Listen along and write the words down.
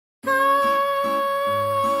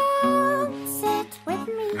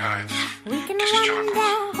que tu racontes?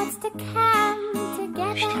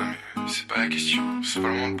 Putain, mais c'est pas la question. C'est pas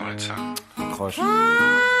le moment de parler de ça. Accroche.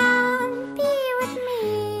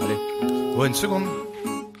 Allez. Ouais, une seconde.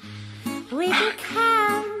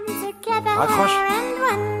 Raccroche.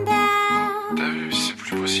 T'as vu, c'est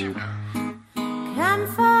plus possible.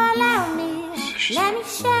 C'est juste...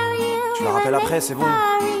 Tu la rappelles après, c'est bon.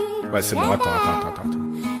 Ouais, c'est bon, attends.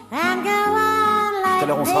 Tout à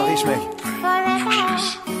l'heure, on sera riche, mec. Faut que je te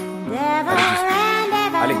laisse.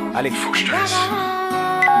 Allez. Faut que je te laisse.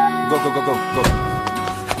 Go.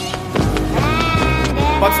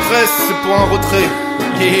 Pas de stress, c'est pour un retrait.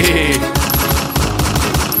 Yeah.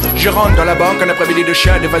 Je rentre dans la banque un après-midi de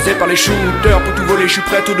chien dévasé par les shooters. Pour tout voler, je suis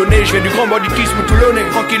prêt à tout donner. Je viens du grand banditisme toulonnais.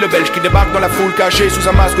 Tranquille le belge qui débarque dans la foule cachée sous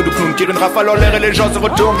un masque de clown. Tire une rafale en l'air et les gens se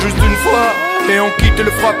retournent juste une fois. Et on quitte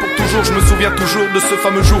le froid pour toujours. Je me souviens toujours de ce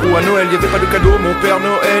fameux jour où à Noël il y avait pas de cadeau. Mon père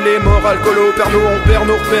Noël est mort, alcoolo, père on perd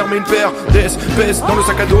nos repères. Mais une paire d'espèces dans le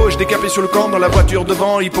sac à dos. Je décapé sur le camp dans la voiture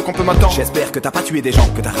devant. Il faut qu'on peut m'attendre. J'espère que t'as pas tué des gens,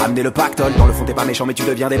 que t'as ramené le pactole. Dans le fond t'es pas méchant mais tu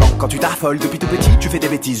deviens dément. Quand tu t'affoles depuis tout petit tu fais des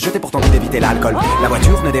bêtises. Je t'ai pourtant dit d'éviter l'alcool. La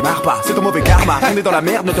voiture ne démarre pas, c'est ton mauvais karma. On est dans la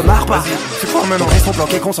merde, ne te marre pas. C'est quoi maintenant? Restons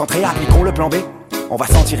planqués, concentrés, appliquons le plan B. On va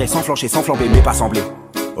s'en tirer sans flancher, sans flamber, mais pas sembler.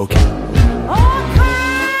 Ok.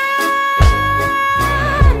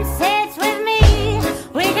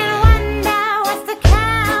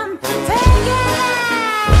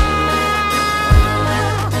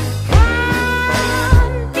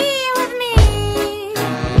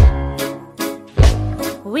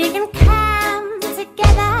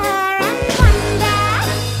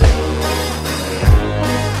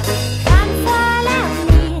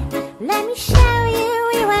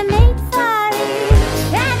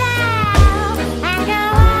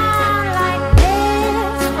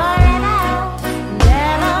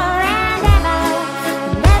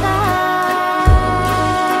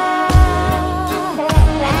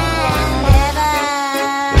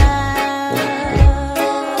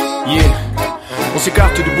 On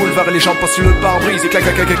s'écarte du boulevard et les gens passent sur le pare-brise. Et clac,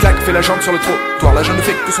 fait la jambe sur le trottoir. La jeune ne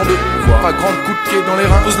fait que son devoir. Un grand coup de pied dans les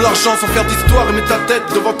reins. Pose l'argent sans faire d'histoire et mets ta tête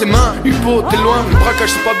devant tes mains. Hippo, t'es loin, le braquage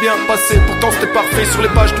s'est pas bien passé. Pourtant c'était parfait sur les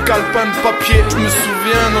pages du calepin de papier. Je me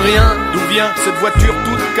souviens de rien. D'où vient cette voiture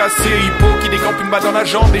toute cassée? Hippo qui décampe une balle dans la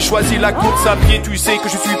jambe et choisit la course à pied. Tu sais que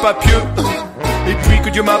je suis pas pieux. Et puis que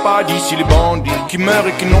Dieu m'a pas dit si les bandits qui meurent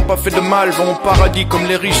et qui n'ont pas fait de mal vont au paradis comme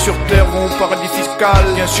les riches sur terre vont au paradis fiscal.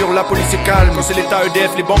 Bien sûr la police est calme, quand c'est l'état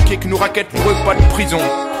EDF, les banquiers qui nous raquettent, pour eux pas de prison.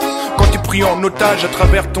 Quand tu pris en otage à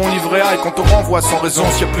travers ton livret A et qu'on te renvoie sans raison,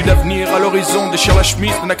 s'il y a plus d'avenir à l'horizon, déchire la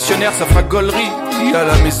chemise d'un actionnaire, ça fera gaulerie à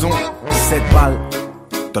la maison. 7 balles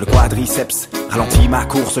dans le quadriceps, ralentis ma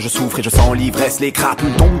course, je souffre et je sens l'ivresse. Les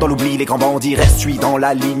crapules tombent dans l'oubli, les grands bandits restent. Je suis dans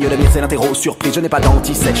la ligne de mire, c'est l'interro surprise, je n'ai pas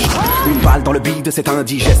d'anti-sèche. Une balle dans le bide, c'est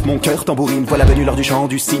indigeste, mon cœur tambourine. Voilà venue l'heure du chant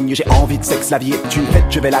du cygne, j'ai envie de sexe, la vie est une fête,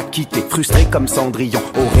 je vais la quitter. Frustré comme Cendrillon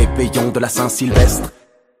au réveillon de la Saint-Sylvestre.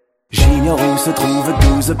 J'ignore où se trouvent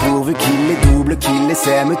 12 pourvu qu'il les double, qu'il les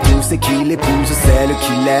sème tous et qu'il épouse celle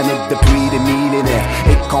qu'il aime depuis des millénaires.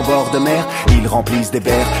 Et qu'en bord de mer, ils remplissent des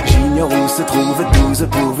verres. J'ignore où se trouvent 12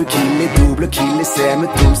 pourvu qu'il les double, qu'il les sème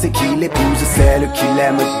tous et qu'il épouse celle qu'il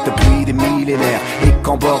aime depuis des millénaires. Et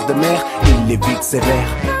qu'en bord de mer, il les vide ses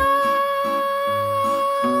verres.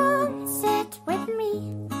 Sit with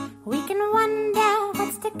me, we can wonder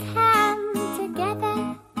what's to come together.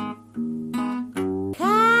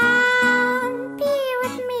 Come be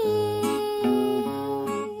with me,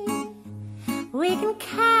 we can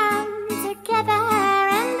come together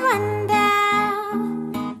and wonder.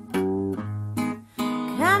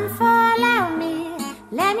 Come follow me,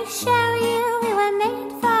 let me show you we were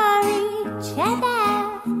made for each other.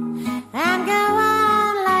 And go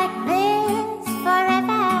on like this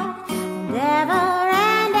forever, and ever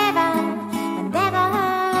and ever and ever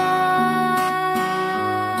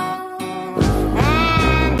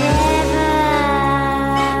and ever.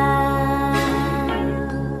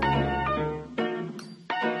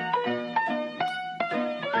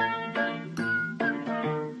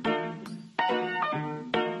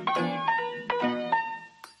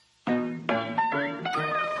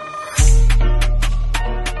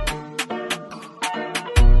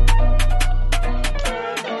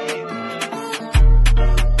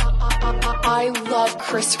 I love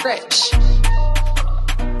Chris Rich.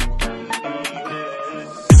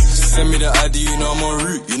 Send me the ID, you know I'm en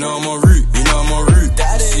route, you know I'm en route, you know I'm en route.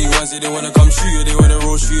 See ones they wanna come true, they wanna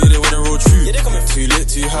roll true, they wanna roll true. Yeah, they coming too lit,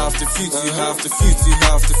 too half the few, too half the few, too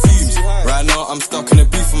half the fumes. Right now I'm stuck in the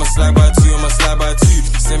beef, I'ma slide by two, I'ma slide by two.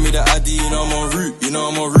 Send me the ID, you know I'm en route, you know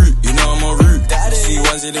I'm en route, you know I'm en route. See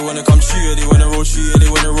ones they wanna come true, they wanna roll true, they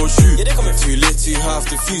wanna roll true. Yeah, they coming too lit, too half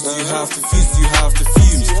the few, too half the few, too half the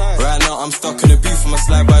fumes. Right now I'm stuck in the beef, I'ma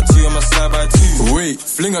slide by two, I'ma slide by two. Wait,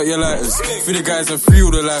 fling out your lighters, free the guys and free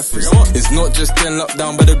all the lifers. It's not just 10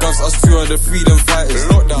 lockdown, but the govs, us few are the freedom fighters.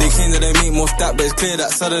 They claim that they make more stat, but it's clear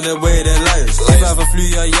that some of the way they're liars. If I have a flu,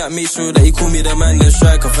 yeah, make sure that he call me the man, then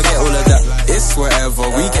strike. Forget all of that, it's whatever.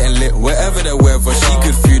 We getting lit, wherever the weather. She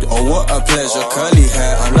good food, oh what a pleasure. Curly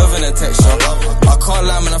hair, I'm loving the texture. I can't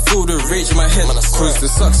lie, man, I feel the rage in my head. Cause the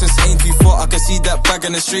success ain't too far, I can see that bag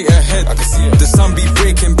in the straight ahead. The sun be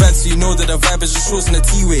breaking bad, so you know that the vibe is just shorts in the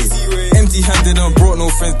T-way. Empty-handed and brought no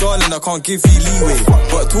friends, darling, I can't give you leeway.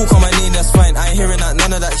 But talk on my name, that's fine, I ain't hearing that,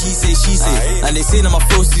 none of that he say, she say. And they say that my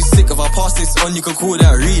flow's too sick, if I pass this on, you can call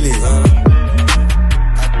that relay.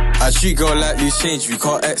 I treat girl like loose change, we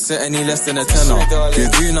can't exit any less than a tenner.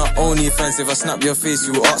 You're doing our only offense, if I snap your face,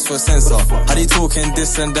 you will ask for a censor. How they talking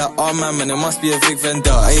this and that, oh man, it must be a big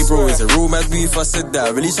vendor. Hey bro, is it real mad beef I said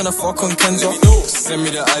that? Really tryna fuck on Kenza? Send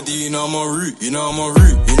me the ID, you know I'm en route, you know I'm en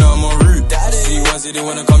route, you know I'm en route. See ones they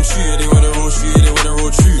wanna come true, they wanna roll true, they wanna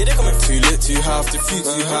roll true. Too lit, too half the few,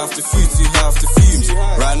 too half the few, too half the fumes.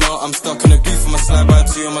 Right now I'm stuck in the beef, I'ma slide by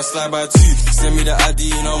two, I'ma slide by two. Send me the ID,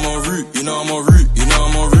 you know I'm en route, you know I'm en route, you know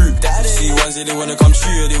I'm en route. See ones they wanna come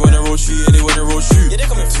true, they wanna roll true, they wanna roll true.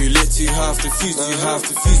 Too lit, too half the few, too half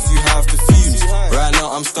the few, too half the fumes. Right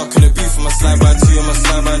now I'm stuck in the beef, I'ma slide by two, I'ma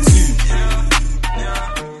slide by two.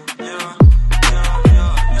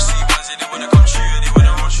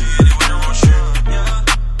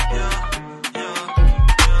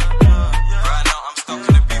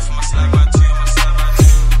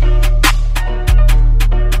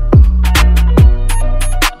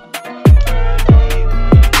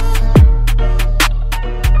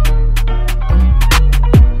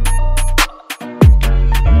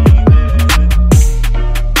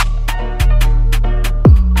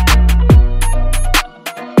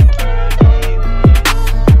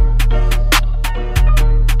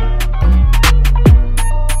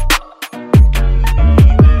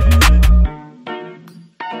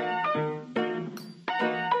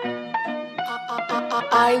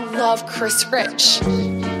 I love Chris Rich.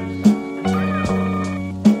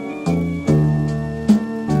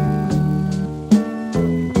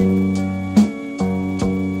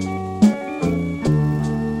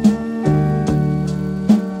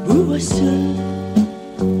 무엇을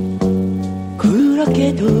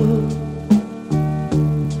그렇게도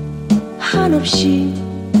한없이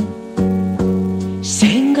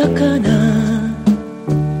생각하나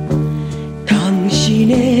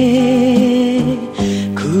당신의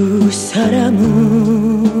그 사람은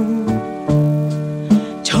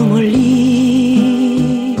저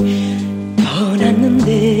멀리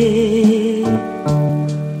떠났는데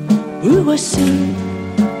무엇을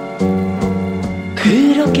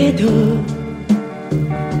그렇게도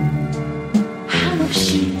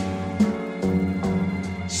한없이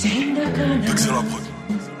생각하나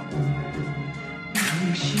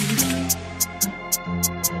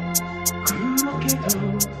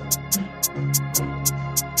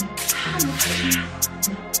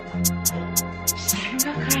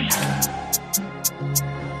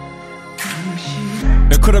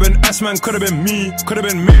It could've been S-Man, could've been me, could've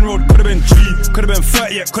been Main Road, could've been G, could've been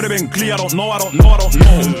 30, yeah, could've been Glee. I don't know.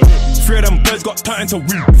 Three of them birds got turned into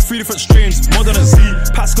weed. Three different strains, more than a Z,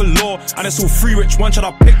 Pascal Law, and it's all free. Which one should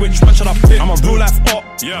I pick? I'm a real life op,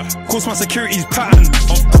 yeah. Course my security's pattern,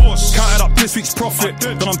 of course. Counted up this week's profit,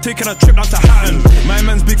 then I'm taking a trip down to Hatton. My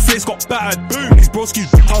man's big face got battered, his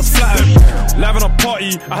broski's I was flattered. Live in a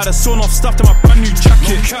party, I had a sewn off stuff to my brand new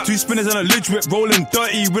jacket. Two spinners and a lidge whip rolling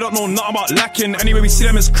dirty. We don't know nothing about lacking. Anyway, we see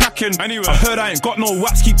them as cracking. I heard I ain't got no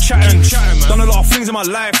waps, keep chatting. Done a lot of things in my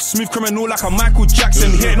life, smooth criminal like a Michael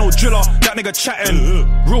Jackson. He ain't no driller, that nigga chatting.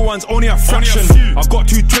 Real ones only a fraction. I got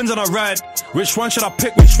two twins on a ride. Which one should I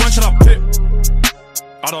pick?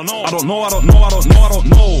 I don't know. I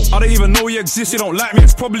don't even know you exist, you don't like me.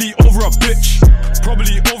 It's probably over a bitch,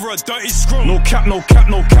 probably over a dirty scroll. No cap.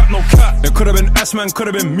 It could've been S-Man,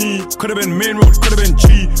 could've been me, could've been Main Road, could've been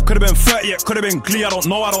G, could've been 30, yeah, could've been Glee. I don't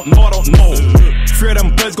know. Three of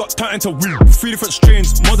them birds got turned into weed. Three different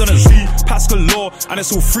strains, more than a Z, Pascal Law, and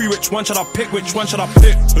it's all free. Which one should I pick?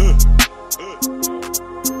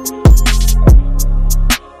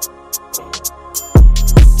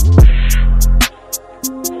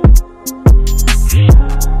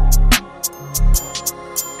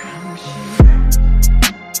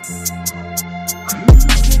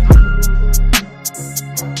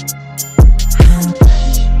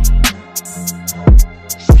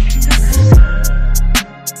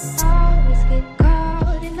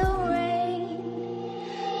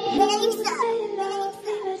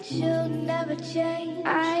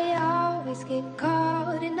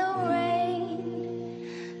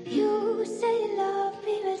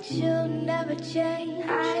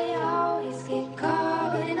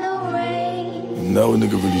 Now a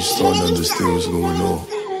nigga really starting to understand what's going on.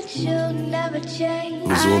 It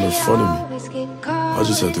was all in front of me. I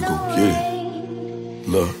just had to go get it.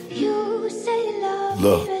 Love.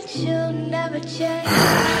 Love.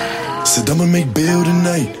 Said I'ma make bail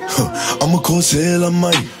tonight. I'ma cause hell, I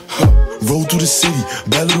might. Roll through the city,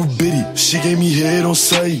 bad little bitty. She gave me head on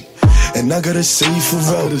sight. And I got a safe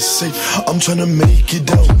around. I'm tryna make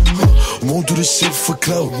it out. Won't do this shit for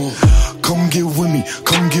clout. Come get with me,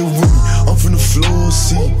 come get with me. I'm from the floor,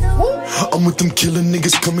 see. I'm with them killer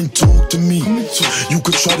niggas, come and talk to me. You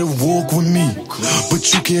could try to walk with me,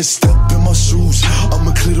 but you can't step in my shoes.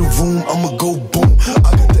 I'ma clear the room, I'ma go boom.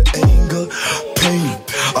 I got the anger, pain.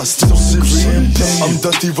 I still sip champagne. I'm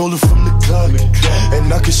dusty rolling from the clock,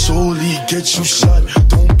 and I can surely get you shot.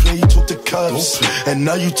 Don't play, talk to cops. And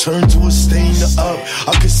now you turn to a stain up.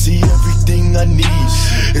 I can see everything I need.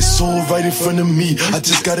 It's all right in front of me. I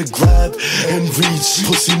just gotta grab and reach.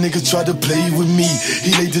 Pussy nigga tried to play with me.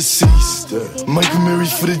 He lay deceased. Michael Mary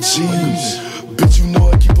for the jeans. Bitch, you know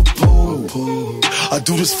I keep a pole. I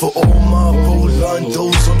do this for all my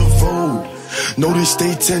Rolandos on the road. Know they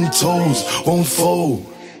stay 10 toes, won't fold.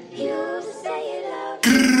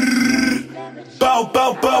 Grrr. Bow,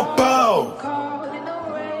 bow, bow, bow.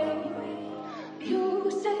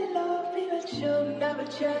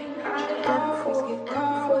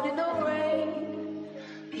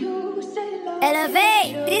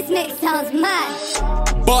 Elevate, this mix sounds mad.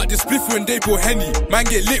 But the spliff when they pull Henny. Man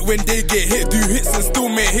get lit when they get hit. Do hits and still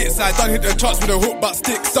make hits. I done hit the charts with a hook but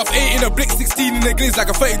stick. Stuff 8 in a blick, 16 in the glaze like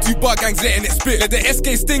a 32 bar gangs letting it spit. Let the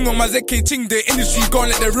SK sting on my ZK ting. The industry gone,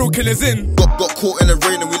 let the real killers in. Got caught in the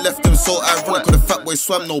rain and we left them so ironic. Cause the fat boy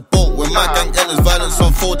swam no boat. When my gang enters, violence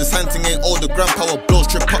unfold. This hunting ain't old. The grand power blows.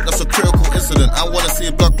 Trip up, that's a critical incident. I wanna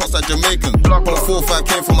see blood clots like Jamaican. But 4-5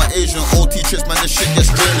 came from my Asian. OT trips, man, this shit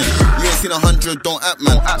gets draining. You ain't seen 100, don't act,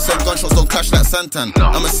 man. Send gunshots, don't clash like Santan.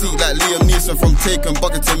 I'ma see like Liam Neeson from Taken.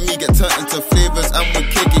 Bucket to me, get turned into flavors. I'm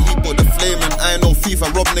with cake and he bought the flame. And I ain't no thief,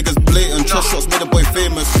 I rob niggas blatant. Trust shots made a boy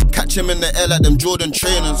famous. Catch him in the air like them Jordan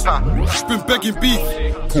trainers. Been begging beef.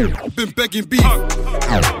 Been begging beef.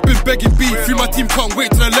 Been begging beef. Free my team, can't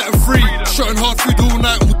wait till I let them free. Shotting hard food all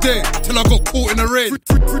night, all day. Till I got caught in the rain.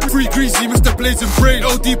 Free greasy, Mr. Blazing Brain.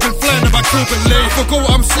 LD been flying about Corbin Lane. I forgot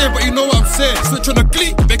what I'm saying, but you know what I'm saying. Switch on a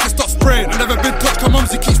glee, make it stop spraying. I never been touched, my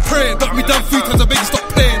mumsy keeps praying. Duck me down 3 times, I make it stop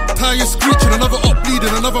playing. Tires screeching, another up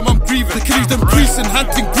bleeding, another man breathing. The kiddies them greasing,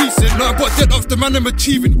 hunting greasing. Now I got dead off the man I'm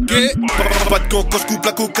achieving. Get Pas de gants quand je coupe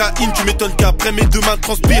la cocaïne. Tu m'étonnes qu'après mes deux mains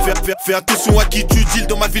transpirent. Fais attention à qui tu deals.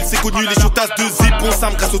 Dans ma ville c'est connu, les shotas de zip. On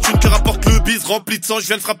s'arme grâce au thune que rapporte le bise. Rempli de sang, je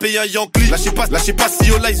viens de frapper un Yankee. Lâchez pas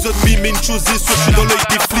si all eyes on me. Mais une chose est sûre, je suis dans l'œil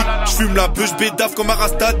des flics. J'fume la beuh, j'bédave comme un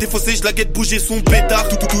rasta. Défaussé, je la guette bouger son pétard.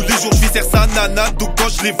 Tous les jours, j'vis sa nana. Donc quand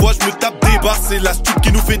je les vois, je me tape des barres. C'est la stup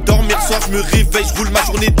qui nous fait dormir. Soir, je me réveille, je roule ma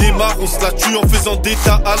journée démarre. On se la tue en faisant des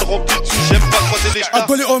tas. Al rempli dessus, j'aime pas croiser les chats. I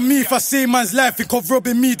got it on me if I say man's life. It cover up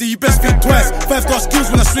in me, then you best think twice. 5 got skills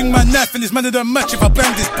when I swing my knife. And this man don't match if I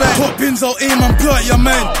bang this bang. Top pins, I'll aim and blow at your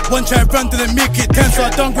man. One try run, didn't make it 10. So I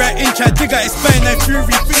done right in, try dig at his spine. Like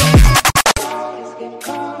fury,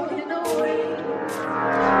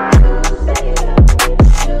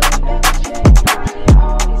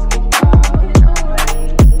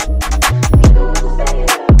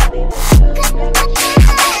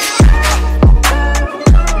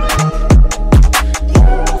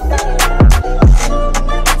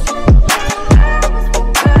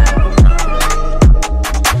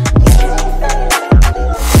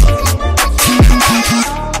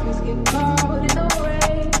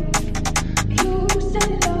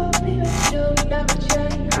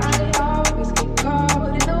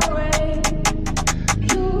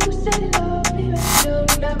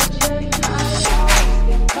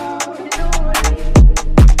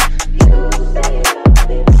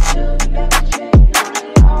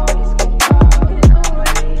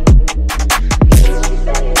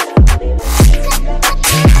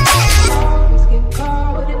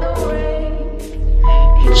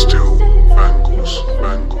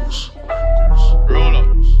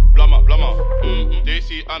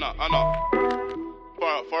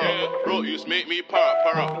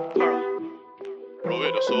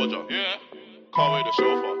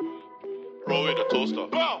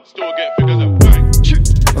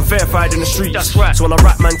 certified in the streets. That's right. So when I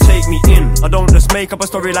rap, man, take me in. I don't just make up a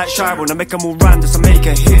story like Chiron, I make them all rhyme just to make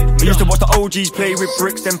a hit. I used to watch the OGs play with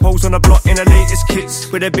bricks, then pose on the block in the latest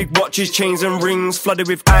kits, with their big watches, chains and rings, flooded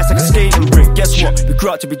with ice like a skating rink. Guess what? We grew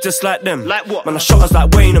up to be just like them. Like what? Man, I shot us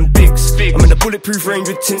like Wayne and Biggs. I'm in the bulletproof range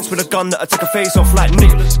with tints, with a gun that I take a face off like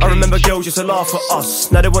Nick. I remember girls used to laugh at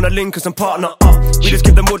us, now they wanna link us and partner up. We just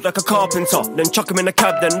give them wood like a carpenter, then chuck them in the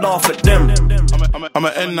cab, then laugh at them. I'm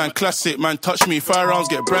an N9 classic, man, touch me, firearms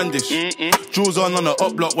get brandished. Jewels on the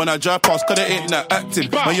up block when I drive past, cause they ain't that acting.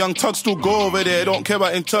 My young thugs still go over there, don't care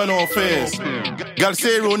about internal affairs. Gal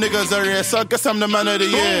say real niggas are here, so I guess I'm the man of the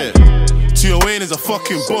year. Tio Wayne is a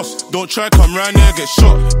fucking boss, don't try come round here get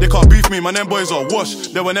shot. They can't beef me, man, them boys are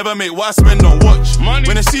washed. They will never make what I spend on watch. Money.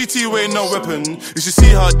 When they see T-Wayne no weapon, you should see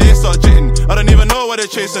how they start jitting. I don't even know why they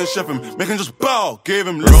chase and chef him. Make him just bow, gave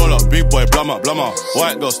him listen. Roll up, big boy, blummer.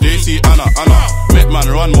 White girl, Stacy, Anna. Make man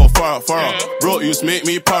run more far. Bro, used make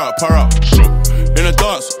me para. In a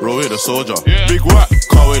dance, roll with the soldier. Big whack,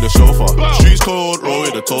 car with the chauffeur. Streets cold, roll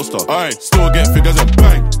with the toaster. Alright, still get figures and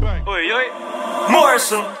bang.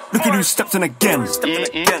 Morrison, look at who stepped in again.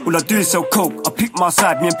 All I do is sell coke, I pick my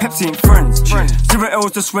side, me and Pepsi ain't friends. 0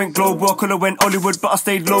 L's just went global, I could've went Hollywood but I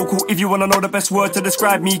stayed local. If you wanna know the best word to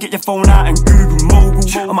describe me, get your phone out and Google mogul.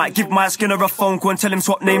 I might give my Skinner a phone call and tell him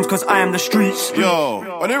swap names cause I am the streets.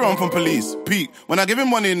 Yo, I didn't run from police, peak. When I give him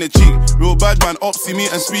one in the cheek, real bad man, Opsy, me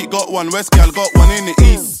and Sweet got one, West Gal got one in the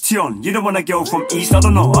east. Tion, you don't want a girl from east, I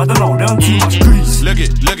don't know, they on too much grease. Leg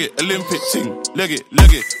it, Olympic ting, leg it.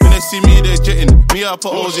 When they see me, they jitting. Me, I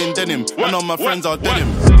put O's in denim. One of my friends are denim.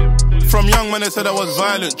 From young man, they said I was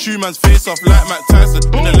violent. True man's face off like Matt Tyson.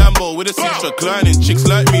 In the Lambo with the seats reclining. Chicks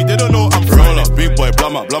like me, they don't know I'm roll up. Big boy,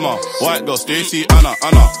 blummer. White girl, Stacy, Anna.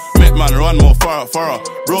 Make man run more far.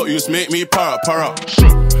 Bro, used make me para.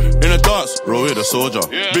 In a dance, roll with the soldier.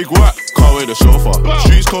 Big whack, car with the chauffeur.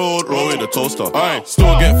 Streets cold, roll with the toaster. Alright,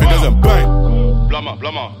 still get figures and bang.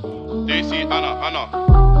 Blummer. Stacy, Anna.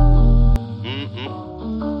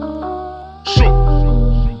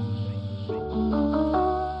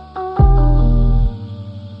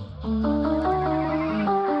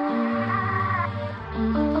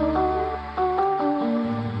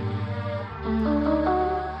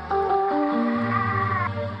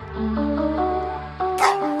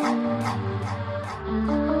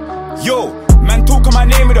 Yo, man talking my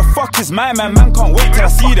name, who the fuck is my man? Man can't wait till I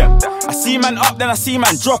see them. I see man up, then I see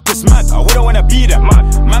man drop, it's mad. I wouldn't wanna be them.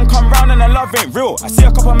 Man come round and the love ain't real. I see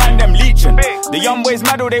a couple man them leeching. The young boys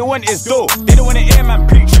mad, all they want is dough. They don't wanna hear man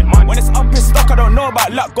preaching. When it's up, it's stuck, I don't know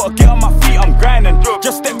about luck. Gotta get on my feet, I'm grinding.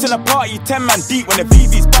 Just stepped in the party, 10 man deep. When the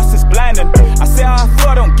VV's bust is blinding. I say how I feel,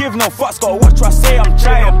 I don't give no fucks. Gotta watch what I say, I'm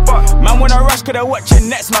trying. Man when I rush, cause they're watching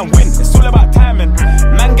next man win. It's all about timing.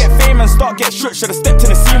 Man get fame and start get shook. Should've stepped in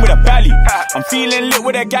the scene with a belly. I'm feeling lit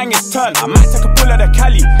with a gang, it's turn. I might take a pull of the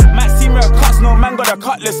Cali. Might see me a cuts, no man got a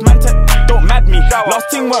cutlass. Man don't mad me. Last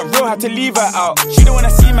thing weren't real, had to leave her out. She don't wanna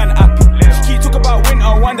see man happy. She keep talk about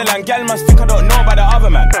winter wonderland. Gal must think I don't know about the other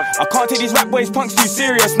man. I can't take these rap boys punks too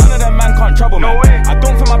serious. None of them man can't trouble man. I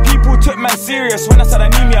don't think my people took man serious when I said I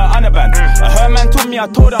need me a underband. I heard man told me, I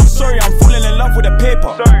told her I'm sorry, I'm falling in love with the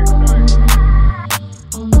paper.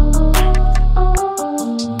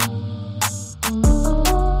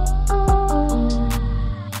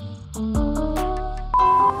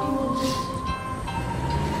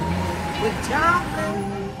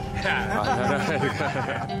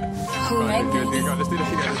 Who made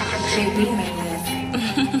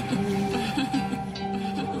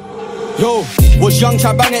Yo, was young,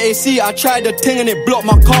 try bang at AC. I tried the thing and it blocked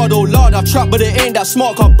my card. Oh lord, I trap, but it ain't that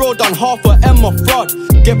smart. Cause bro done half a M of fraud.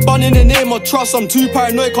 Get bun in the name of trust. I'm too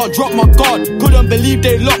paranoid, can't drop my guard. Couldn't believe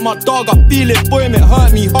they locked my dog. I feel it, boy, it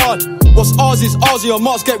hurt me hard. What's ours is ours, your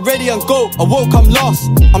marks, get ready and go. I won't come last.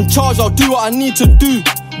 I'm charged, I'll do what I need to do,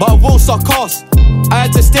 but I won't suck ass. I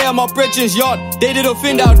had to stay at my brethren's yard. They didn't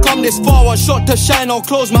think that I'd come this far. One shot to shine, I'll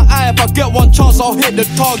close my eye. If I get one chance, I'll hit the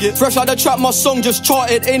target. Fresh out the trap, my song just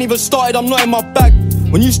charted. Ain't even started, I'm not in my bag.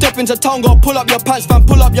 When you step into town, gotta pull up your pants, fam.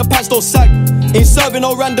 Pull up your pants, don't sag. Ain't serving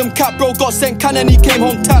no random cap, bro. Got sent can and he came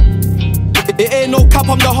home tap. It ain't no cap,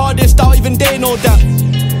 I'm the hardest out, even they know that.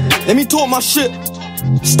 Let me talk my shit,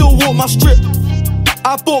 still walk my strip.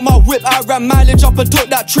 I bought my whip, I ran mileage up and took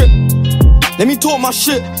that trip. Let me talk my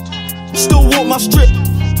shit, still walk my strip.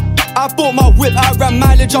 I bought my whip, I ran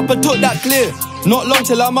mileage up and took that clear. Not long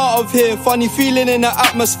till I'm out of here, funny feeling in the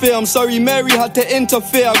atmosphere. I'm sorry Mary had to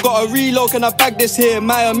interfere. I got a reload, can I bag this here?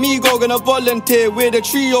 My amigo gonna volunteer with a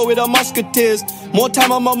trio with the musketeers. More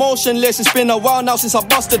time I'm emotionless, it's been a while now since I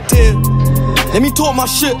busted tear. Let me talk my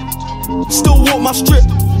shit, still walk my strip.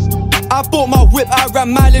 I bought my whip, I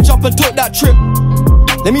ran mileage up and took that trip.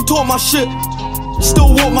 Let me talk my shit,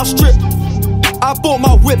 still walk my strip. I bought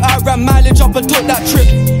my whip, I ran mileage up and took that trip.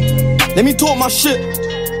 Let me talk my shit,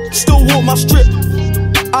 still walk my strip.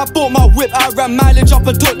 I bought my whip, I ran mileage up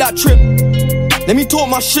and took that trip. Let me talk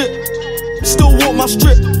my shit, still walk my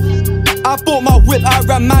strip. I bought my whip, I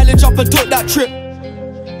ran mileage up and took that trip.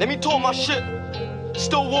 Let me talk my shit,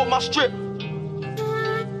 still walk my strip.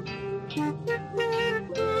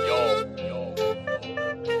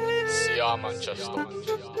 CR Manchester,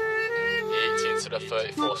 the 18 to the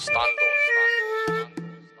 34 stand up.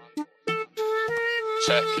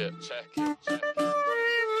 Check it.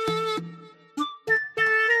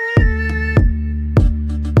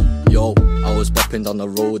 Yo, I was bopping down the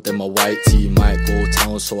road in my white tee. Might go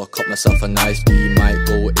town, so I cut myself a nice B. Might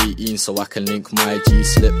go 18, so I can link my G.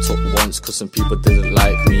 Slipped up once, cause some people didn't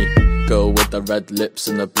like me. Girl with the red lips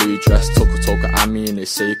and the blue dress. Took at me and they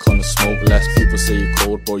say you can't smoke less. People say you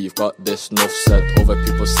cold, bro, you've got this. Enough said, other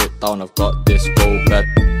people sit down, I've got this. Go bed.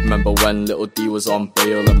 Remember when Little D was on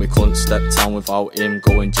bail and we couldn't step town without him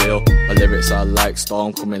going jail. My lyrics are like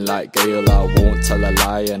storm coming like gale. I won't tell a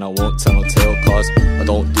lie and I won't tell no tale, cause I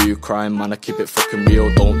don't do crime, man, I keep it fucking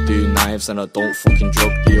real. Don't do knives and I don't fucking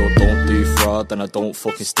drug deal. Don't do fraud and I don't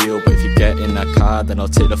fucking steal. But if you get in that car, then I'll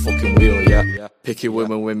take the fucking wheel, yeah. Picky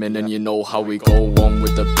women and you know how we go. One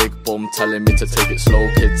with the big bum telling me to take it slow.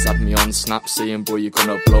 Kids had me on Snap saying, boy, you're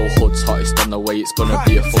gonna blow. Hood's hottest on the way, it's gonna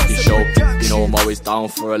be a fucking show. You know I'm always down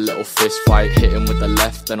for a little fist fight. Hit him with the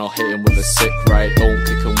left, then I'll hit him with a sick right. Don't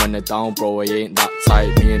kick him when they're down, bro, I ain't that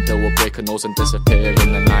tight. Me and Dill will break a nose and disappear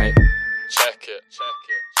in the night. Check it.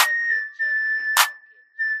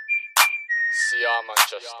 CR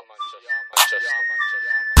Manchester.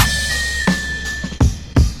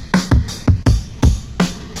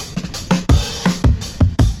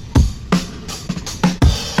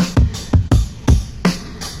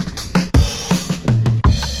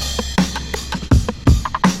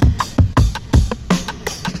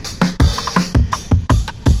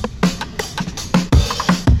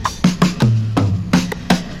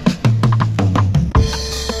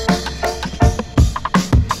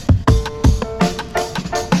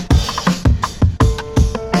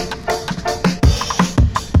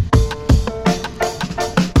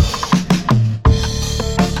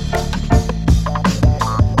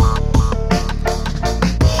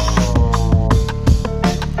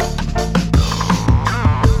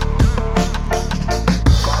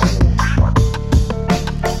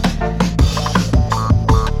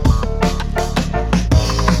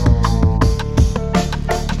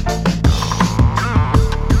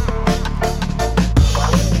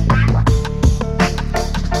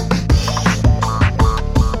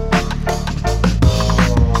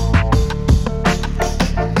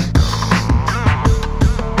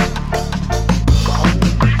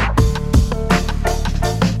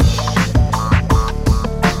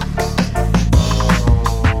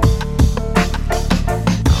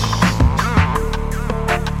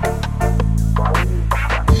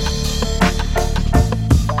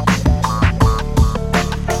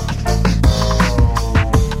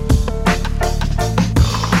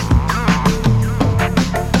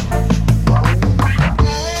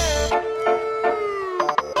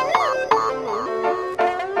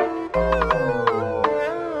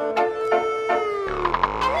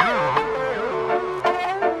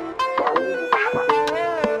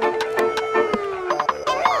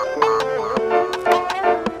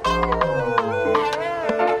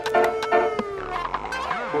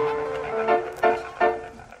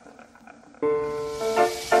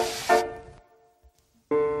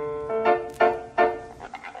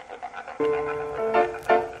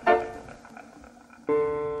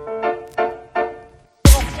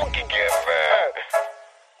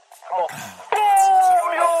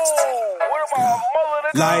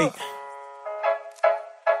 Like,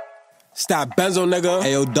 stop Benzo, nigga.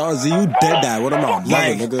 Hey, yo, Donzy, you dead that. What am I,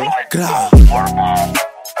 like, nigga? Grah.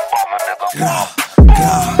 Grah.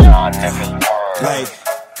 Grah. Like,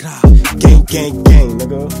 grah. Gang, gang, gang,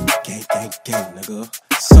 nigga. Gang, gang, gang, nigga.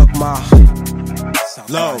 Suck my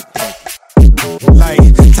low. Like,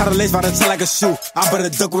 tie the lace by the tail like a shoe. I better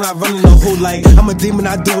duck when I run in the hood. Like, I'm a demon,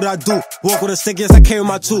 I do what I do. Walk with a stick, yes, I carry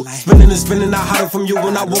my two. Spinning and spinning, I hide it from you.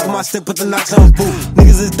 When I walk with my stick, put the knocks on boot.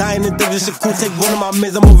 Niggas is dying and think this shit cool. Take one of my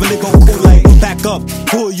mins, I'ma really go cool. Like, back up.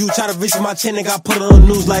 Who are you? Try to reach my chin, nigga, I put it on the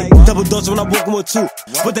news. Like, double dose when I'm walking with two.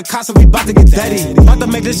 With the cops, we bout to get daddy. About to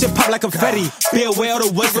make this shit pop like confetti. Be aware of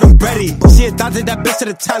the words for the bready. She adopted that bitch to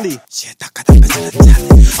the telly. She adopted that bitch to the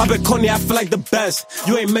telly. I been Coney, I feel like the best.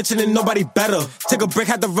 You ain't mentioning nobody better. better. Take a break,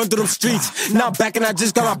 had to run through them streets. Now I'm back and I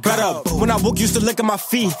just got my bread up. When I woke, used to lick at my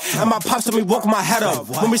feet. And my pops told me walk my head up.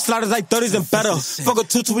 When we slide, it's like 30s and better. Fuck a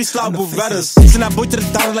tutu, we slide Berettas. Send that boy to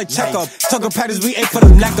the doctor like checkup. Talking practice, we ain't for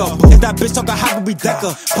the neck up. If that bitch talking hot, we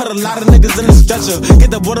decker. Put a lot of niggas in the stretcher.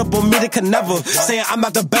 Get the wood up on me, they can never. Saying I'm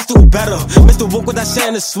not the best, do better. Mr. Woke with that shit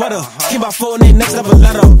in his sweater. Keep my phone, they next level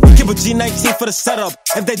letter. Keep a G19 for the setup.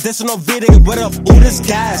 If they dissing on V, they get wet up. Ooh, this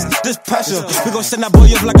gas, this pressure. We gon' send that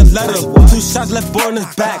boy up like a letter. 2 shots left boy in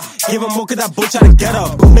his back. Give him more cause that boy try to get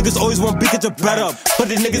up. Niggas always want beat, get your bread up. But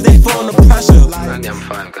these niggas, they fall under pressure. Randy, I'm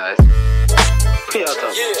fine, guys.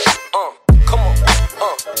 Come on,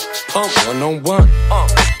 pump 101.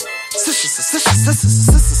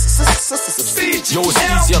 Yo, it's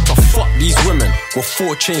easier to fuck these women with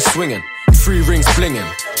 4 chains swinging, 3 rings blinging,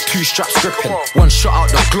 2 straps gripping, 1 shot out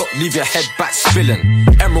the Glock, leave your head back spilling.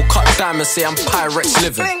 Emerald cut diamonds, say I'm Pyrex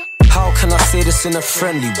living. How can I say this in a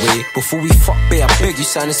friendly way? Before we fuck, babe, I beg you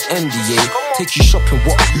sign this NDA. Take you shopping,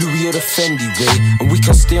 what, Louis or the Fendi way? And we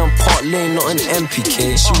can stay on Park Lane, not an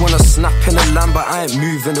MPK. She wanna snap in a lamb, but I ain't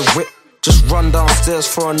moving the whip. Just run downstairs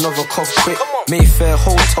for another cough quick. Mayfair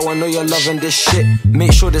Hotel, I know you're loving this shit.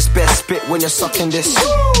 Make sure there's best spit when you're sucking this.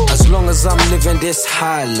 As long as I'm living this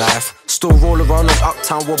high life, still roll around in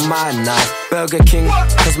Uptown with my knife. Burger King,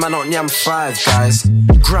 cause man out I'm 5 guys.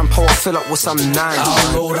 Grandpa, I fill up with some 9.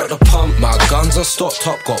 I'll load at the pump, my guns are stocked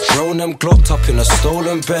up. Got grown them glocked up in a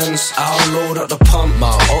stolen Benz. I'll load at the pump,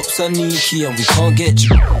 my ops are sneaky and we can't get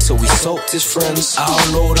so we soaked his friends.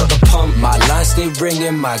 I'll load at the pump, my lines stay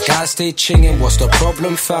ringing, my guys stay chinging. What's the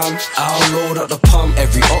problem, fam? I'll load at the pump,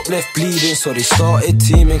 every up left bleeding, so they started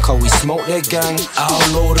teaming, cause we smoked their gang.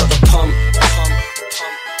 I'll load at the pump.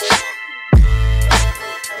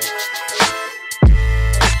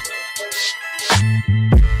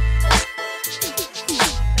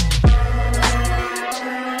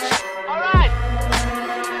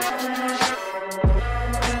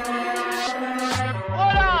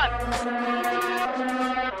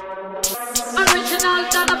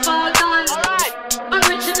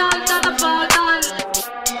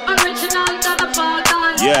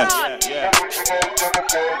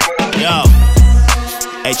 Yo,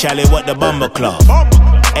 hey Charlie, what the bumper club?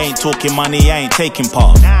 Ain't talking money, ain't taking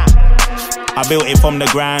part. I built it from the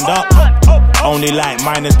ground up. Only like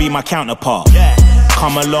miners be my counterpart.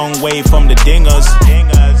 Come a long way from the dingers.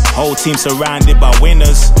 Whole team surrounded by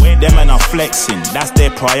winners. Them men are flexing, that's their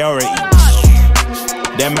priority.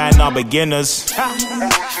 Them man are beginners.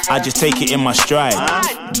 I just take it in my stride.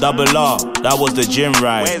 Double R, that was the gym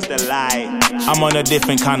ride. Where's the light? I'm on a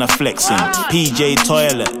different kind of flexing. PJ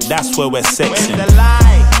toilet, that's where we're sexing.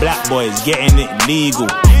 Black boys getting it legal.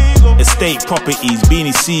 Estate properties,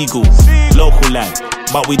 Beanie Siegel. Local lad,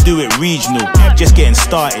 but we do it regional. Just getting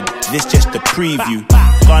started, this just the preview.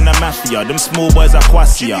 Ghana Mafia, them small boys are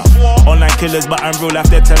quasia. Online killers, but I'm real life,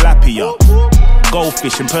 they're tilapia.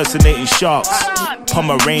 Goldfish impersonating sharks.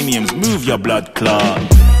 Pomeranians, move your blood clot.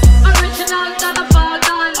 Original to the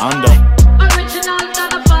Falcon. Under. Original to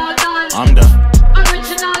the Falcon. Under.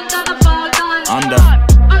 Original to the Falcon. Under.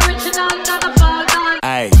 Original to the Falcon.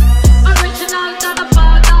 Aye. Original to the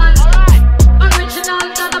Falcon. Original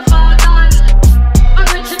to the Falcon.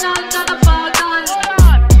 Original to the Falcon.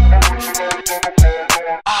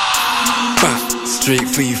 Back straight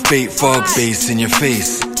for you fake fog, bass in your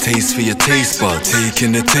face. Taste for your taste bud,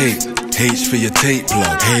 taking the tape. H for your tape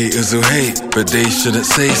plug. Haters who hate, but they shouldn't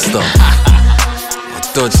say stuff. I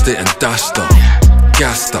dodged it and dashed up.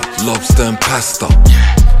 Gassed up, lobster and pasta.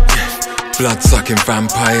 Blood-sucking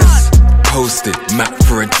vampires. Posted, map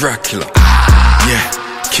for a Dracula. Yeah,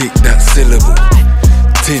 kick that syllable.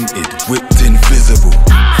 Tinted, whipped invisible.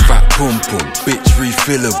 Fat pum-pum, bitch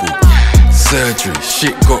refillable. Surgery,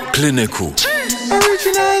 shit got clinical.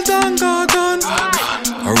 Original done, garden.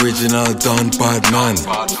 Original done, bad man.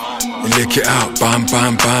 You lick it out, bam,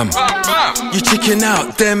 bam, bam. You chicken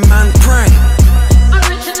out, them man prank.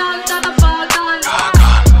 Original to the Falcon.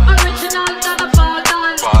 Original to the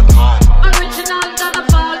Falcon. Original to the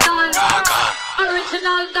Falcon.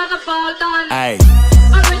 Original to the Falcon. Aye.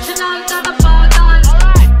 Original to the Falcon.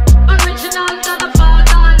 Original to the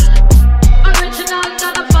Falcon. Original to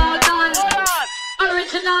the Falcon.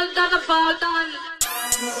 Original to the Falcon.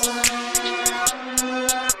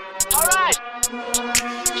 Alright.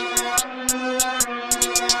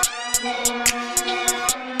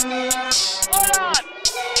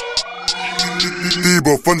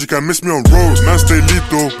 Debo, Fungi can't miss me on roads. Man stay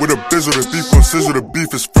lethal with a biz or the beef, gon' sizzle the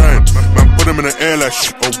beef is fine. Man put him in the air like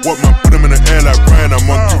shit, or what? Man put him in the air like Ryan. I'm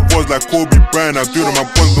on 2 4s like Kobe Bryant. I do them, my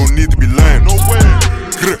boys don't need to be lying. No way.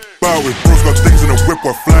 grip out with bros got things in the whip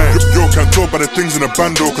or flying. Yo, can't talk about the things in the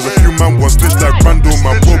bando, cause a few man want snitch like Bando.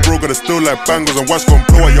 My poor bro got a still like bangles, and watch come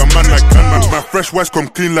blow at your man like Candle. My fresh watch come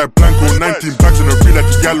clean like Blanco. 19 bags in the reel like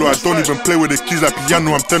Diallo. I don't even play with the keys like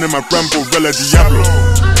piano. I'm turning my Rambo Vela Diablo.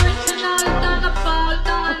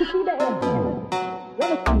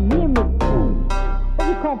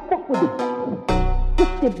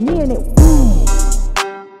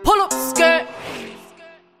 Pull up skirt,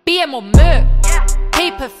 BM or Merc,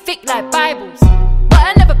 paper thick like Bibles, but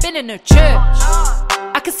I never been in a church.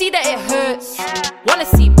 I can see that it hurts, wanna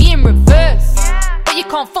see me in reverse, but you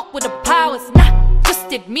can't fuck with the powers. Nah, just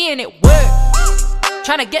did me and it worked.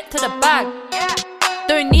 Tryna get to the bag,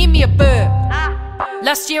 don't need me a bird.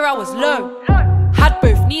 Last year I was low, had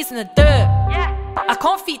both knees in the dirt. I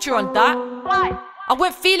can't feature on that, I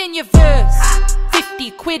weren't feeling your verse.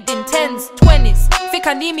 50 quid in 10s, 20s, think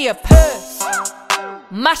I need me a purse.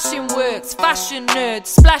 Mashing works, fashion nerds,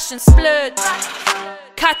 splash and splurge.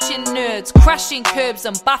 Catching nerds, crashing curbs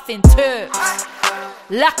and bathing turds.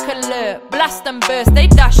 Lack alert, blast and burst, they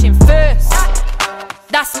dashing first.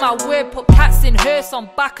 That's my word, put cats in hearse on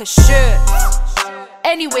back of shirts.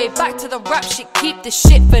 Anyway, back to the rap shit, keep the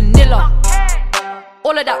shit vanilla.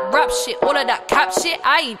 All of that rap shit, all of that cap shit,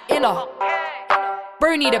 I ain't illa.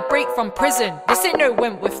 Bro need a break from prison, this ain't no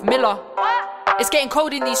Wentworth Miller. It's getting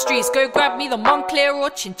cold in these streets, go grab me the Moncler or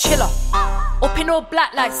Chinchilla. Up in all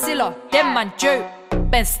black like Silla, them man joke,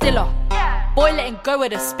 Ben Stiller. Boy letting go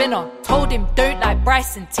with a spinner, told him don't like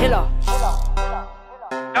Bryson Tiller.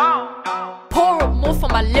 Pour up more for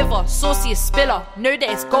my liver, saucy as spiller. Know that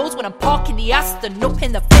it's goals when I'm parking the Aston up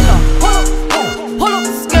in the villa. Pull up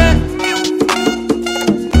the skirt.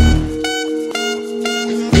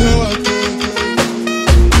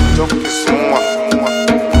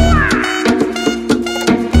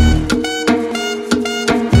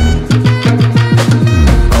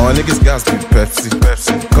 Our niggas gas be Pepsi.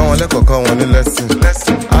 Come on, let's go on the lesson.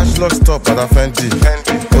 Ashlock stop at a Fendi.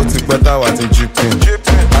 Oti better what in dripping.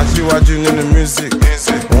 Ashiwaju in the music.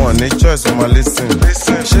 One need choice for my listen.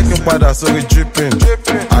 Shaking powder so we dripping.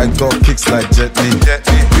 I got kicks like Jet Li.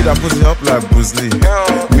 Beat that pussy up like Bruce Lee.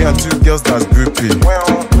 Me and two girls that's groupie.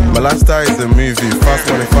 My lifestyle is a movie. Fast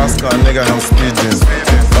money, fast car, nigga, I'm speeding.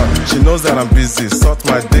 She knows that I'm busy. Suck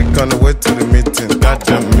my dick on the way to the meeting.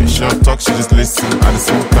 Goddamn me, she don't talk, she just listen. At the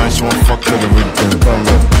same time, she won't fuck to the rhythm. Come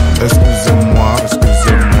here, excusez-moi,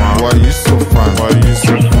 excusez-moi. Why you so fine? Why you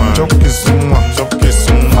so fine? Chop kiss-moi, chop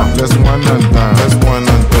kiss-moi. Let's one and dine, let's one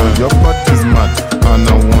and dine. Your body's mad, and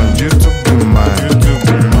I want you to be mine. You to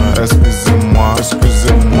be mine. Excusez-moi,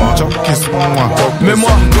 excusez-moi. Chop kiss-moi, mais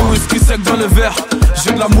moi, deux whisky sec dans le verre.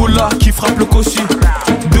 J'ai de la moula qui frappe le cochi.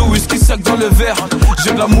 Deux whisky sec dans le verre.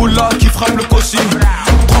 J'ai de la moula qui frappe le cochi.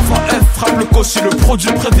 3 fois F frappe le cochi. Le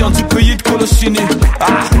produit prévient du pays de Colochini.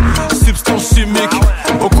 Ah, substance chimique.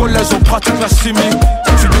 Au collège on pratique la chimie.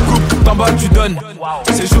 Tu découpes, d'en bas tu donnes.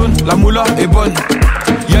 C'est jaune, la moula est bonne.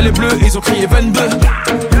 Y'a les bleus, ils ont crié 22.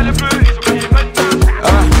 Ah,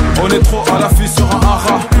 on est trop à l'affût sur un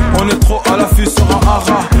hara. On est trop à l'affût sur un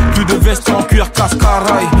hara. Plus de vestes en cuir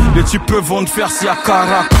cascaraï. Les types vont te faire si à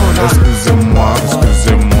Caracona. Excusez-moi,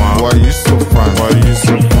 excusez-moi. Why you so fine? Why you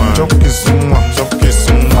so fine? Chop kiss-moi, chop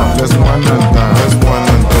kiss-moi. Let's one and dine, let's one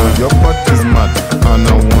and dine. Your body's mad, and I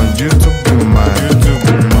want you to be mine. You to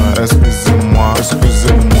be mine. Excusez-moi,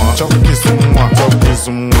 excusez-moi. Chop kiss-moi, chop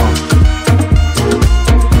kiss-moi.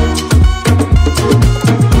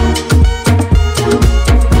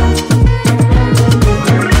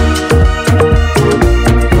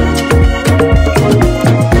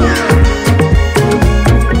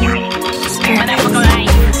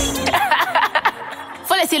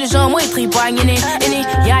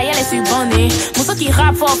 Y'a les subonnés. Mon son qui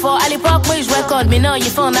rappe fort. À l'époque, moi je jouais code, mais non, il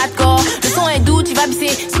est en hardcore. Le son est doux, tu vas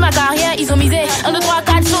bisser. Sur ma carrière, ils ont misé. 1, 2, 3,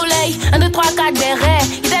 4 soleil. 1, 2, 3, 4 derrière.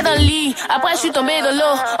 Il était dans le lit. Après, je suis tombé dans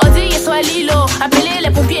l'eau. On dit, il soit Lilo. Appelez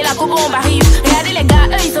les pompiers, la cobombe arrive. Regardez les gars,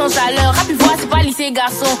 eux ils sont à l'heure. Rap, voix, c'est pas lycée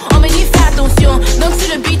garçon. On me dit, fais attention. Donc,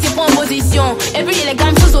 si le beat, il prend position. Et puis, les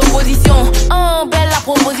gars, sous opposition. Oh, belle la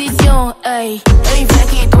proposition. Hey, hey,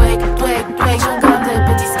 flaky, twig, twig, twig. J'en garde le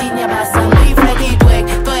petit skin, y'a pas ça. Hey, flaky, twig,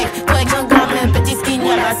 twig, twig. J'en garde le petit skin,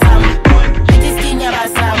 y'a pas ça. Petit skin, y'a pas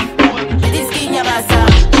ça. Petit skin, y'a pas ça.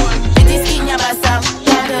 Petit skin, y'a pas ça.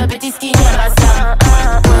 Garde le petit skin, y'a pas ça.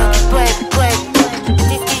 Twig, twig, twig.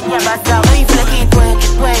 Petit skin, y'a pas ça. Hey, flaky, twig,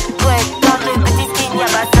 twig, twig. Garde le petit skin, y'a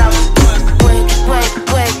pas ça. Twig, twig,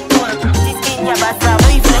 twig. Petit skin, y'a pas ça.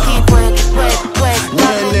 Hey, flaky, twig, twig, twig.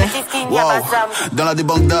 Garde le petit skin, Wow, dans la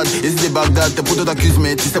débandade, ici c'est Bagdad. Tes potos t'accusent,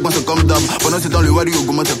 mais tu sais pas c'est comme d'hab. Pendant ce temps, le wari au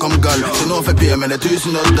gourmand c'est comme gal. Chez nous on fait PM, elle est toujours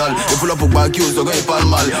sur notre dalle. Et pour là pour Baki, au second il parle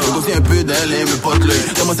mal. Je conseille un peu d'elle et me porte l'œil.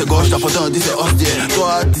 Tellement c'est gauche, ta photo on dit c'est hostile.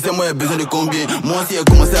 Toi, tu sais moi y'a besoin de combien. Moi si elle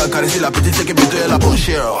commençait à caresser la petite, c'est que bientôt elle a bon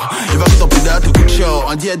cher. Il va tout en plus d'art, tout coûte cher.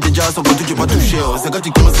 On dit être déjà sans compte, tu pas tout cher. C'est quand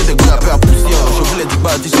tu commences à te goûter un peu à poussière. Je voulais dire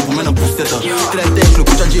bah, tu sais pour mettre en poussette. Très tech, le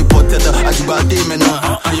coach a dit hypothèse. A dit bah,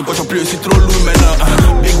 maintenant. J'ai pas plus, je suis trop lourd maintenant.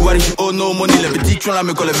 Big Wari, je suis oh no money. Les petits tuants là,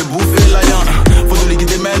 me collent, veut bouffer la yan. Faut tout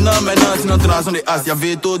liquider maintenant. Sinon, t'es dans des as. Y'a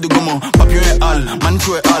veto de gommon. Papillon et hal,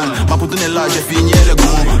 manitou et hal. Ma poutine est là, j'ai fini les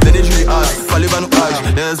gommons. Dernier jour, as, fallait va nous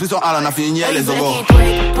âge. Les esprits sont hal, on a fini les ogos.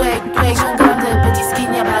 Twig, j'en garde le petit skin,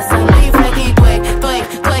 y'a pas ça. Oui, flaky,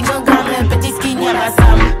 twig, j'en garde le petit skin, y'a pas ça.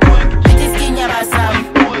 Petit skin, y'a pas ça.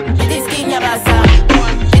 Petit skin, y'a pas ça.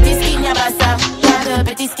 Petit skin, y'a pas ça. Garde le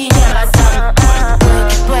petit skin, y'a pas ça.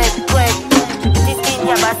 Twig, petit skin,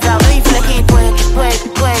 y'a pas ça. Oui, flaky, twig,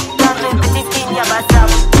 garde le petit skin, y'a pas ça.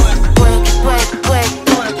 Twig,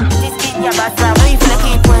 petit skin, y'a pas ça. Oui,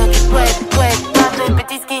 flaky, twig, garde le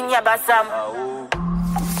petit skin, y'a pas ça.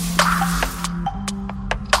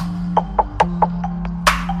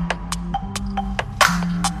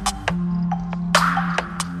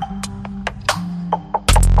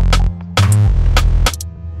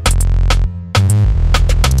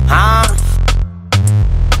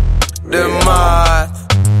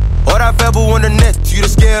 All that verbal on the net, you the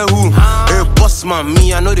scare who? Hey, boss man,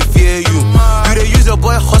 me, I know they fear you. You they use your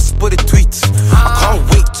boy hustle for the tweets. I can't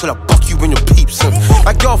wait till I buck you in your peeps.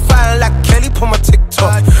 My girl fine like Kelly, put my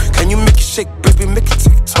TikTok. Can you make it shake, baby, make it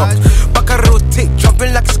TikTok? Back I rotate,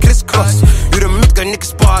 jumping like it's crisscross. You the make a nigga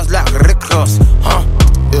spars like Rick Ross, huh?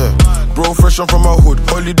 Yeah, bro, fresh on from my hood,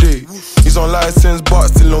 holiday. He's on license, but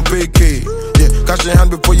still on vacay. Yeah, cash in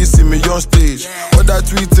hand before you see me on stage. All that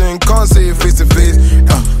tweeting, can't say it face to face.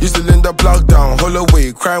 Used to lend the plug down,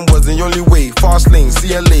 Holloway. Crime was the only way. Fast lane,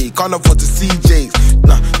 CLA, can't afford to CJs.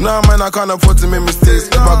 Nah, man, I can't afford to make mistakes.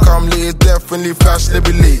 If I come late, definitely flash, they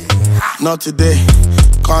be late. Not today,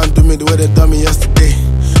 can't do me the way they done me yesterday.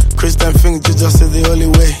 Christian think Jesus is the only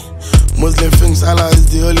way. Muslim thinks Allah is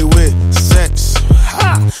the only way. Sex,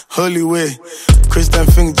 holy way. Christian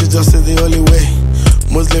think Jesus is the only way.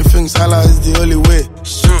 Muslim thinks Allah is the only way.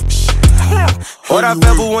 All that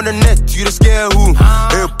verbal on the net, you the scare who?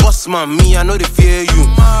 Hey, boss man, me, I know they fear you.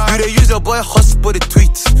 You they use your boy hustle for the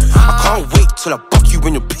tweets. I can't wait till I buck you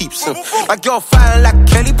in your peeps. My girl fine like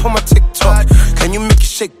Kelly, put my TikTok. Can you make it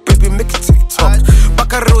shake, baby, make it TikTok?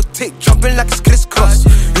 Back I rotate, jumping like it's crisscross.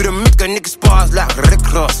 You the make a nigga spars like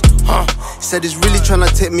Rick Ross, huh? Said he's really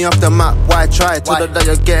tryna take me off the map, why try? Told her that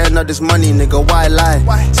you're getting all this money, nigga, why lie?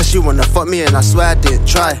 Said she wanna fuck me and I swear I didn't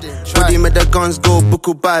try. Body made the guns go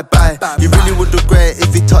buckle bye-bye. You really would do great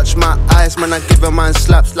if you touch my eyes. Man, I give a man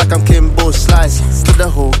slaps like I'm Kimbo Slice. To the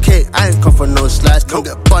whole cake, I ain't come for no slice. Can't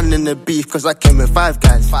get bun in the beef cause I came with 5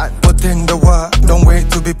 guys. Put in the work, don't wait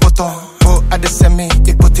to be put on. Put at the semi,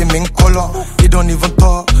 it put him in color. He don't even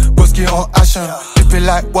talk, broski on action. Dip it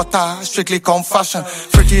like water, strictly come fashion.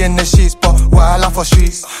 Freaky in the sheets, but while I'm for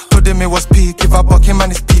streets. Told him it was peak, if I buck him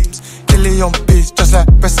and his peeps. Kill it on peace, just like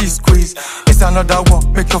Percy squeeze. It's another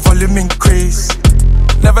one, make your volume increase.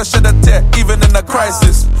 Never shed a tear, even in a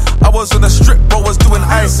crisis. I was on the strip, bro, was doing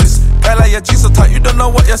ISIS. Girl, like your G so tight, you don't know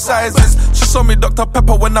what your size is. She saw me Dr.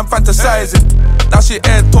 Pepper when I'm fantasizing. Now she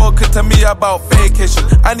ain't talking to me about vacation.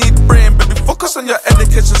 I need brain, baby, focus on your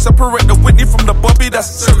education. Separate the Whitney from the Bobby, that's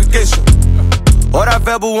segregation. All that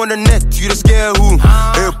verbal on the net, you the scare who?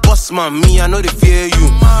 Hey, boss man, me, I know they fear you.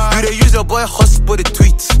 You they use your boy hustle for the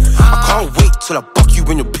tweets. I can't wait till I buck you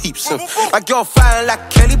in your peeps. My girl fine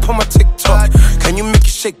like Kelly, put my TikTok. Can you make it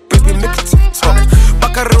shake, baby, make it TikTok?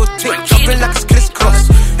 Back I rotate, jumping like it's crisscross.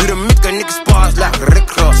 You the make a nigga spars like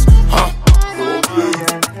Rick Ross, huh?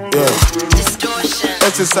 Yeah.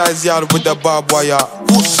 Exercise yard with the barbed wire.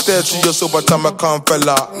 Stare to your sober time, I can't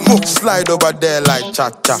fella. Slide over there like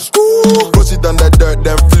cha-cha. Proceed on the dirt,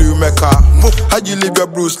 then flew mecca. How you leave your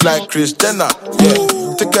bruise like Chris Jenner? Yeah.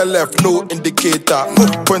 Take a left, no indicator.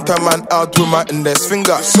 Point a man out with my index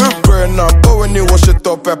finger. Burn up, but when you wash it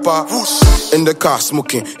up, pepper. In the car,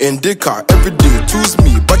 smoking, in the car. Every day, choose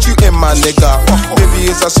me, but you ain't my nigga.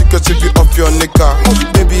 Maybe it's a secret if you off your nigga.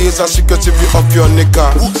 Maybe it's a secret if you off your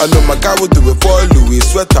nigga. I know my guy will do it for Louis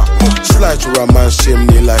sweater. Slide through a man,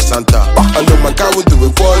 chimney like Santa. I know my guy will do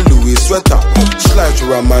it for Louis sweater. Slide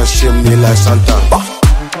through a man, chimney like Santa.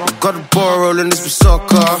 Got a ball rolling, this be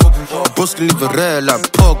soccer. Boss can leave it red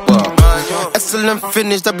like Pogba. Excellent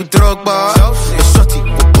finish, that be Drogba. A shotty,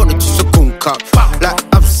 we're putting to the gun cup. Like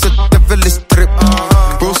I've said, devilish trip.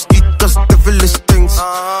 Broski does devilish things.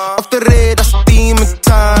 Off the raid, that's demon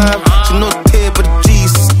time.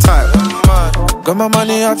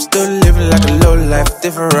 still living like a low life,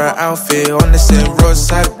 different outfit on the same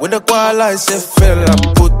roadside. With the koala, it's a feel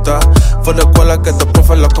like puta. For the koala, get the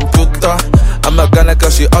profile like computer. I'm a Ghana girl,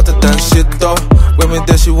 she hotter than shit though. When me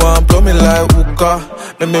there, she want blow me like hookah.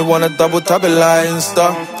 Make me wanna double tap it like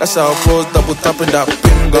Insta. That's how I pose, double tapping that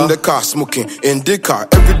finger. In the car, smoking, in the car,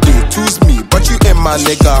 every day, choose me, but you ain't my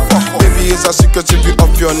nigga. Baby, it's a secret if you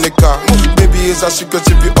off your nigga. Baby, it's a secret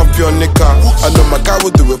if you off your nigga. I know my guy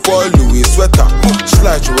will do it for Louis Sweater.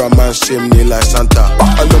 Slide you around my chimney like Santa.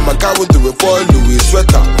 I know my guy will do it for Louis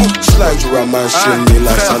Sweater. Slide you around my chimney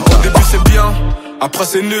like Santa. Au début c'est bien, après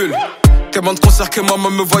c'est nul. Tellement de concerts que maman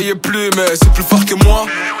me voyait plus, mais c'est plus fort que moi.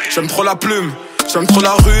 J'aime trop la plume, j'aime trop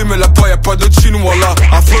la rue, mais là-bas y'a pas de thune, voilà.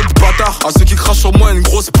 Un flot de bâtard, à ceux qui crachent sur moi une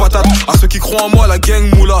grosse patate. À ceux qui croient en moi, la gang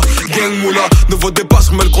moula. Nouveau départ,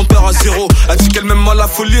 je mets le compteur à zéro. Elle dit qu'elle m'aime à la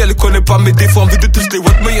folie, elle connaît pas mes défauts. Envie de tous les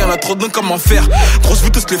watts, mais y'en a trop de comment faire. Grosse vous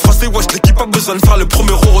tous les fasser, wesh, l'équipe a besoin de faire le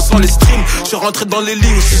premier euro sans les streams. Je suis rentré dans les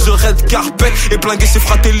lignes, je suis red carpet et plingué ses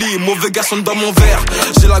fratelli. Mauvais garçon dans mon verre,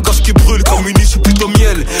 j'ai la gorge qui brûle comme une issue plutôt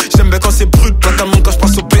miel. J'aime bien quand c'est brut, notamment quand je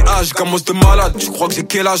passe au péage. Gamos de malade, tu crois que j'ai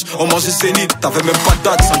quel âge? On mangeait Zénith, t'avais même pas de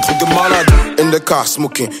date, c'est un truc de malade. In the car,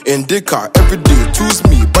 smoking, in the car, every day, choose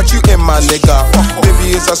me, but you ain't my nigga.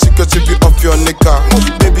 Baby, it's a secret if you off your nigga.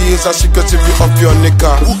 Baby, it's a secret if you off your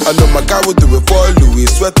nigga. I know my guy will do it for Louis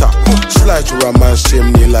Sweater. Slide you around my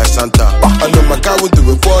chimney like Santa. I know my guy will do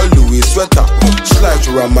it for Louis Sweater. Slide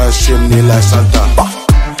you around my chimney like Santa.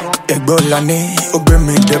 Egbolani, bring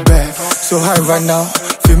me the best. So high right now,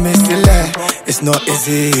 feel me still there. It's not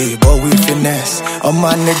easy, but we finesse. All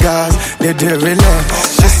my niggas, they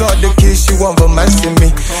relax. She saw the kiss, she want romance in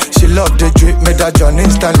me. She loved the drip, made that John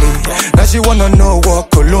instantly. Now she wanna know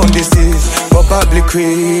what cologne this is. Probably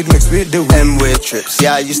Creed mixed with the M-way trips,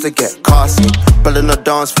 yeah I used to get car sick. Blood on the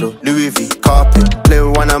dance floor, Louis V, carpet. Play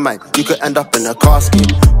with one of mine, you could end up in a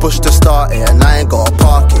casket. Push to start it and I ain't gotta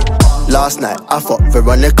park it. Last night, I fucked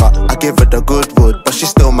Veronica. I gave her the good wood, but she's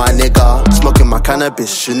still my nigga. Smoking my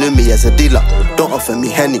cannabis, she knew me as a dealer. Don't offer me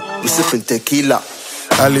Henny, we sipping tequila.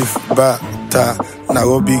 Alif, Bata,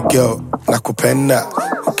 Nairobi girl, Nakupenda.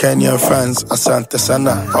 Kenyan friends, Asante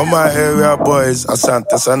Sana. All my area boys,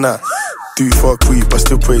 Asante Sana. Do it for free, but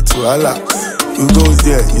still pray to Allah. Who goes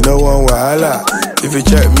there, you know one wahala. If you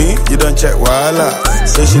check me, you don't check wahala.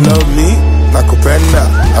 Say she love me, Nakupenda,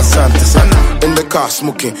 Asante Sana. In the car,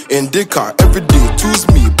 smoking, in the car, every day, choose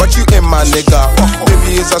me, but you ain't my nigga.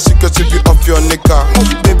 Baby, it's a secret if you off your nigga.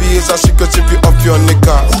 Baby, it's a secret if you off your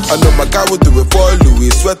nigga. I know my guy will do it for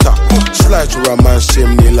Louis Sweater. Slide you around my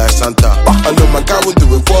chimney like Santa. I know my guy will do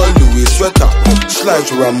it for Louis Sweater. Slide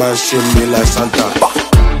you around my chimney like Santa.